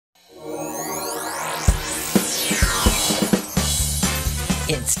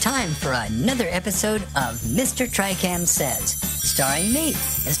It's time for another episode of Mr. Tricam Says, starring me,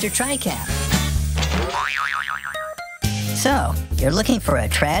 Mr. Tricam. So, you're looking for a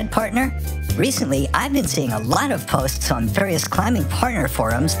trad partner? Recently, I've been seeing a lot of posts on various climbing partner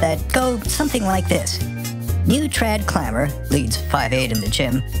forums that go something like this. New trad climber, leads 5'8" in the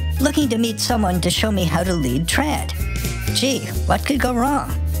gym, looking to meet someone to show me how to lead trad. Gee, what could go wrong?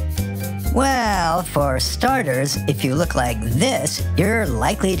 Well, for starters, if you look like this, you're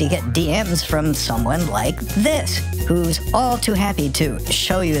likely to get DMs from someone like this, who's all too happy to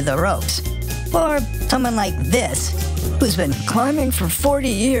show you the ropes. Or someone like this, who's been climbing for 40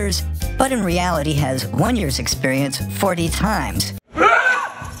 years, but in reality has 1 year's experience 40 times.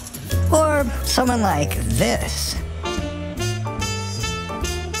 Or someone like this.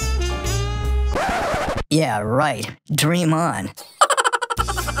 Yeah, right. Dream on.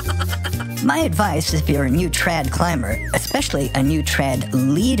 My advice if you're a new trad climber, especially a new trad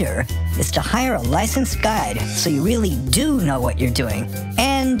leader, is to hire a licensed guide so you really do know what you're doing,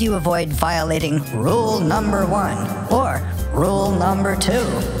 and you avoid violating rule number 1 or rule number 2.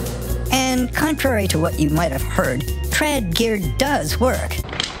 And contrary to what you might have heard, trad gear does work.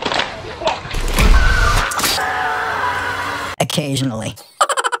 Occasionally.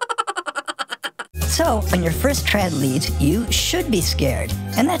 So, when your first trad leads, you should be scared,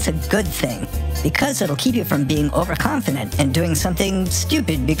 and that's a good thing, because it'll keep you from being overconfident and doing something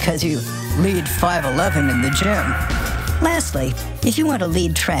stupid because you lead 5'11" in the gym. Lastly, if you want to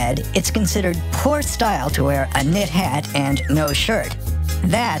lead trad, it's considered poor style to wear a knit hat and no shirt.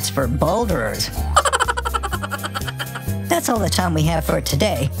 That's for boulderers. That's all the time we have for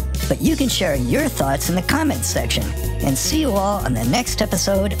today, but you can share your thoughts in the comments section. And see you all on the next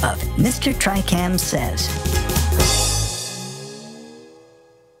episode of Mr. Tricam Says.